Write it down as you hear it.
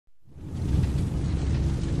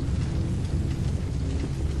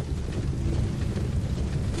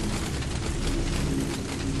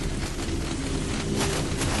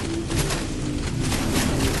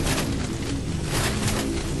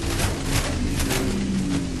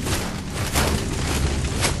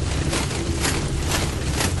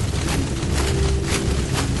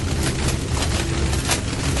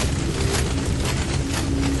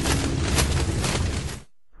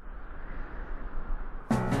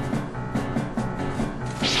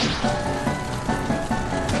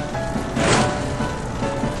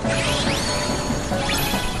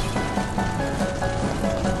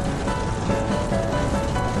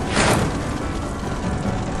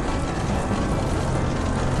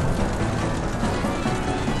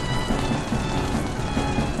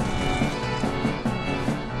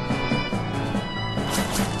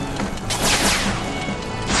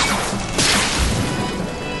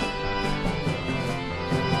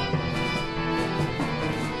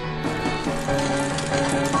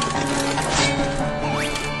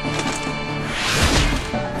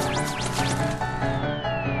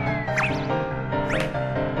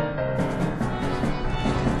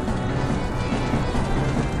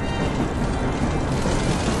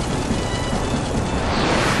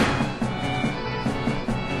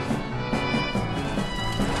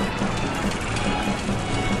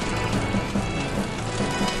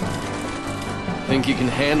Think you can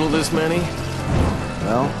handle this many?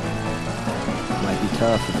 Well, might be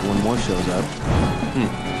tough if one more shows up.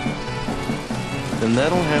 Then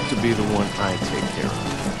that'll have to be the one I take care of.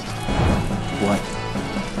 What?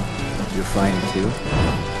 You're fighting too?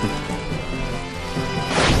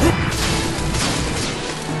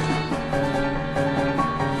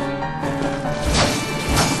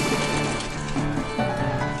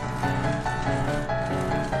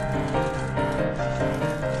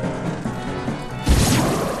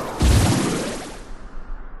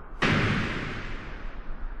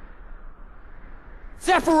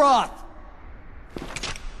 Sephiroth!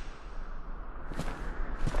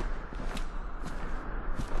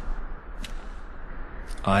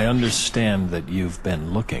 I understand that you've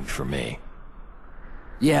been looking for me.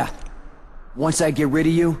 Yeah. Once I get rid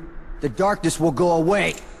of you, the darkness will go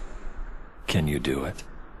away. Can you do it?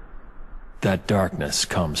 That darkness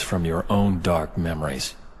comes from your own dark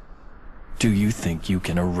memories. Do you think you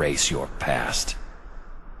can erase your past?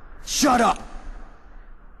 Shut up!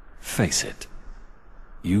 Face it.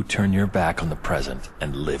 You turn your back on the present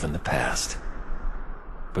and live in the past.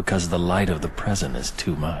 Because the light of the present is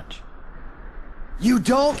too much. You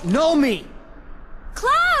don't know me!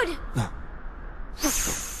 Cloud!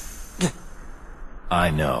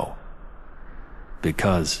 I know.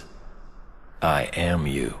 Because I am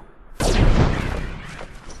you.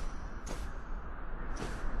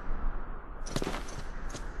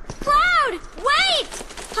 Cloud! Wait!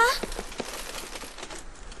 Huh?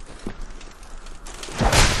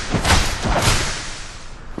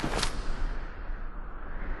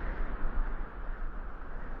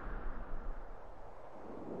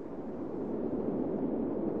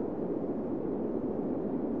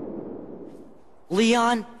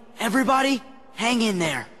 Leon, everybody, hang in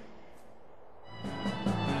there.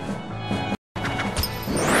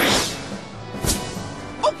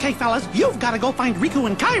 Okay, fellas, you've got to go find Riku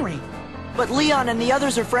and Kairi. But Leon and the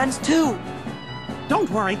others are friends too. Don't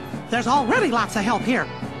worry, there's already lots of help here.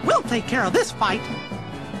 We'll take care of this fight.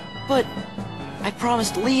 But I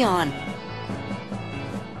promised Leon.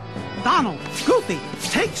 Donald, Goofy,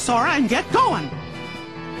 take Sora and get going.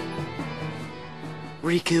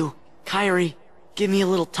 Riku, Kairi, give me a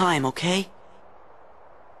little time, okay?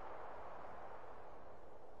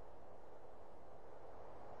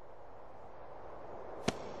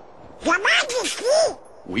 Your Majesty!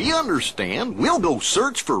 We understand. We'll go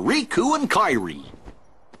search for Riku and Kairi.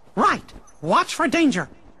 Right. Watch for danger.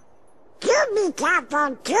 You be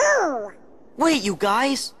careful too! Wait, you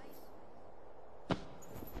guys!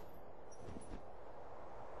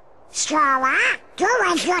 Sora, do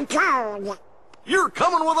as you're told. You're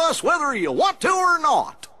coming with us whether you want to or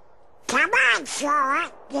not. Come on,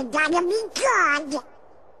 Sora. You gotta be good.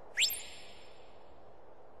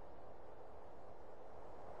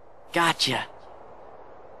 Gotcha.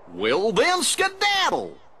 Well then,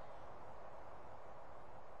 skedaddle.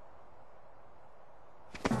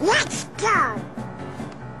 Let's go.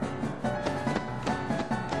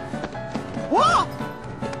 Whoa!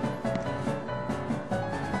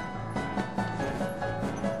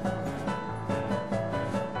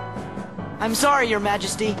 I'm sorry, Your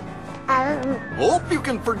Majesty. Hope you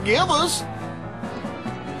can forgive us.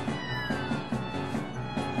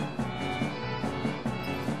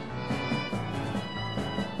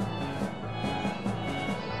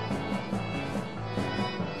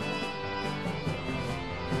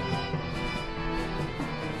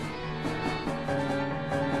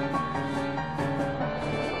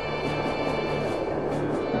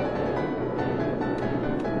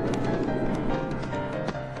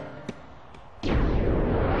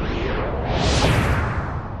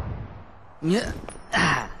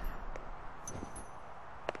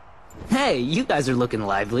 Hey, you guys are looking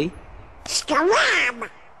lively. Scram!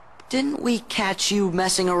 Didn't we catch you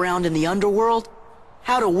messing around in the underworld?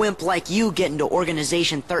 How'd a wimp like you get into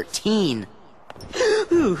Organization 13?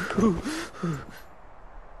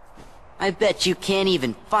 I bet you can't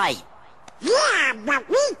even fight. Yeah, but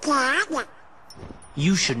we can.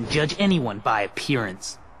 You shouldn't judge anyone by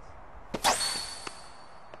appearance.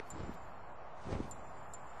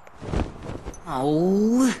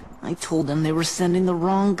 Oh, I told them they were sending the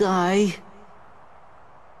wrong guy.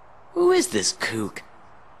 Who is this kook?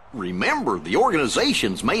 Remember, the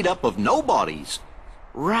organization's made up of nobodies.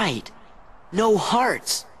 Right. No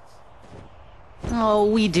hearts. Oh,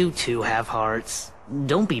 we do too have hearts.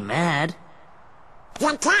 Don't be mad.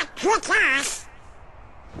 You can't trick us.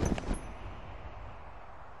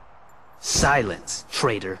 Silence,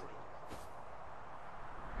 traitor.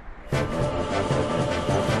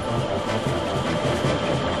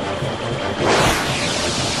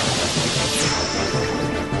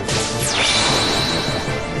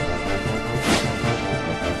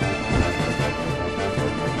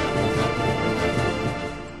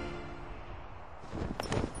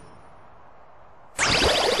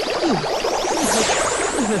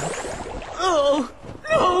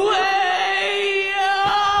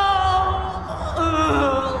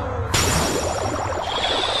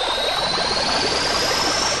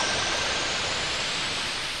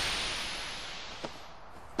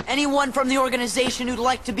 anyone from the organization who'd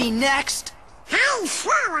like to be next? Hey,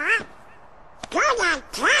 Flora. Gonna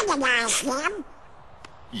colonize them.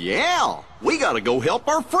 Yeah, we gotta go help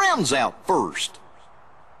our friends out first.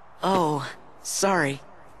 Oh, sorry.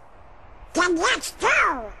 Then let's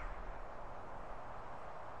go.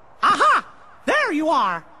 Aha! There you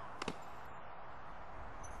are!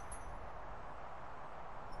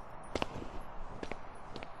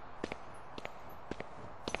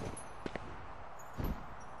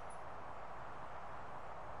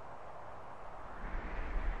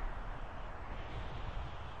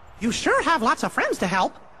 You sure have lots of friends to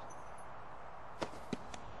help.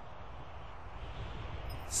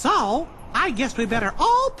 So, I guess we better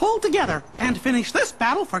all pull together and finish this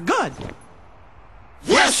battle for good.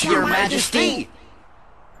 Yes, Your Majesty!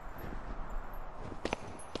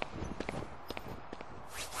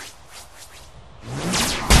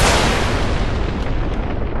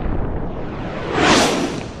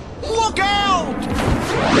 Look out!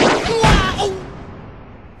 Wow!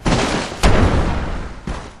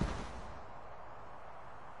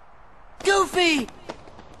 Goofy!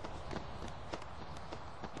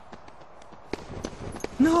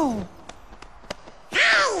 No.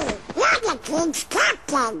 Hey, you're the king's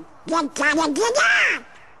captain. You gotta get up.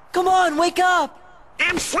 Come on, wake up!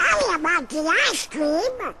 I'm sorry about the ice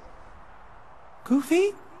cream.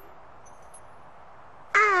 Goofy?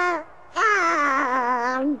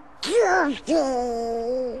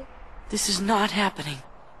 Goofy. This is not happening.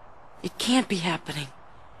 It can't be happening.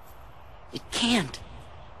 It can't.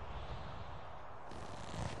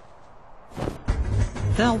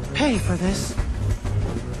 They'll pay for this.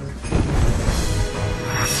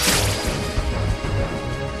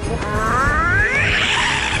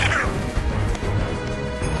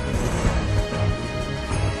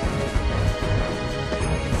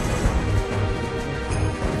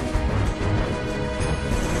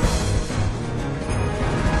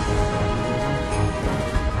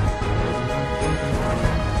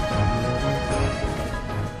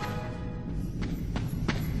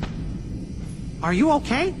 Are you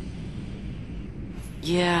okay?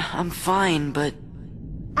 Yeah, I'm fine, but...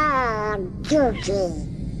 Goofy.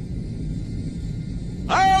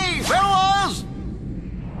 Hey, fellas!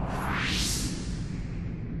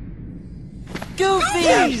 Goofy!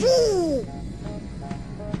 Goofy.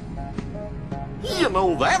 You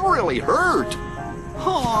know, that really hurt.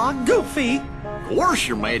 Aw, Goofy! Of course,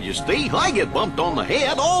 Your Majesty, I get bumped on the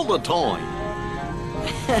head all the time.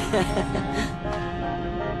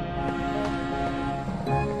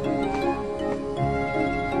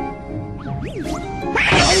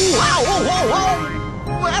 Wow, whoa, whoa, whoa!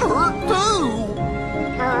 That hurt too!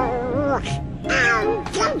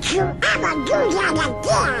 Don't you ever do that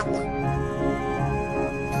again.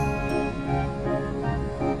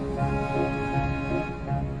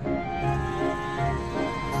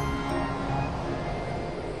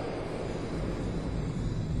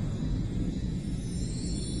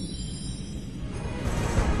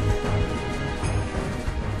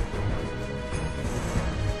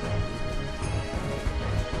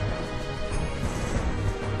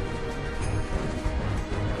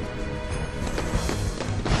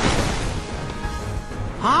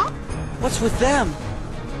 Huh? What's with them?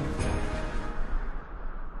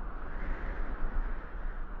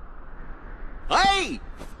 Hey!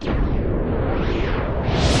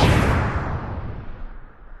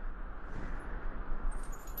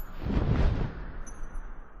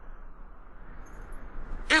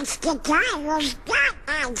 It's the guy who's got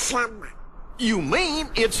handsome. You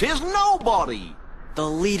mean it's his nobody? The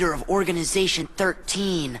leader of Organization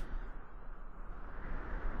 13.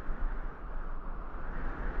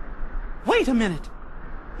 Wait a minute.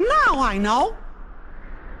 Now I know.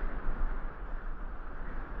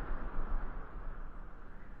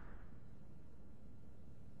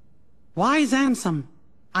 Wise Ansem,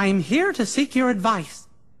 I'm here to seek your advice.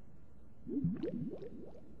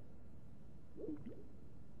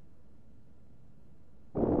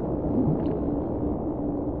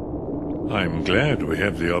 I'm glad we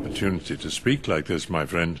have the opportunity to speak like this, my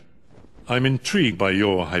friend. I'm intrigued by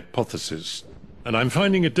your hypothesis, and I'm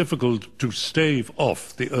finding it difficult to stave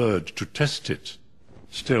off the urge to test it.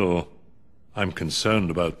 Still, I'm concerned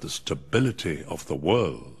about the stability of the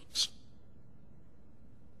worlds.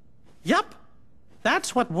 Yup.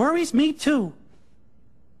 That's what worries me too.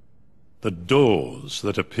 The doors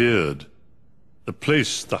that appeared, the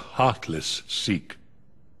place the heartless seek.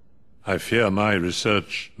 I fear my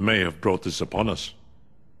research may have brought this upon us.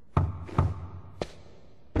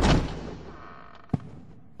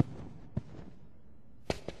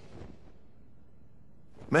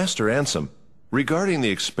 Master Ansem, regarding the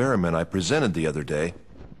experiment I presented the other day,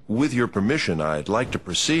 with your permission, I'd like to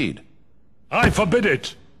proceed. I forbid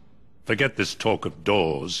it! Forget this talk of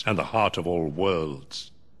doors and the heart of all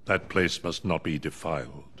worlds. That place must not be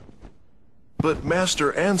defiled. But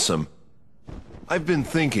Master Ansem, I've been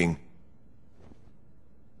thinking...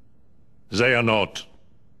 They are not.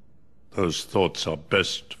 Those thoughts are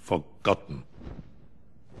best forgotten.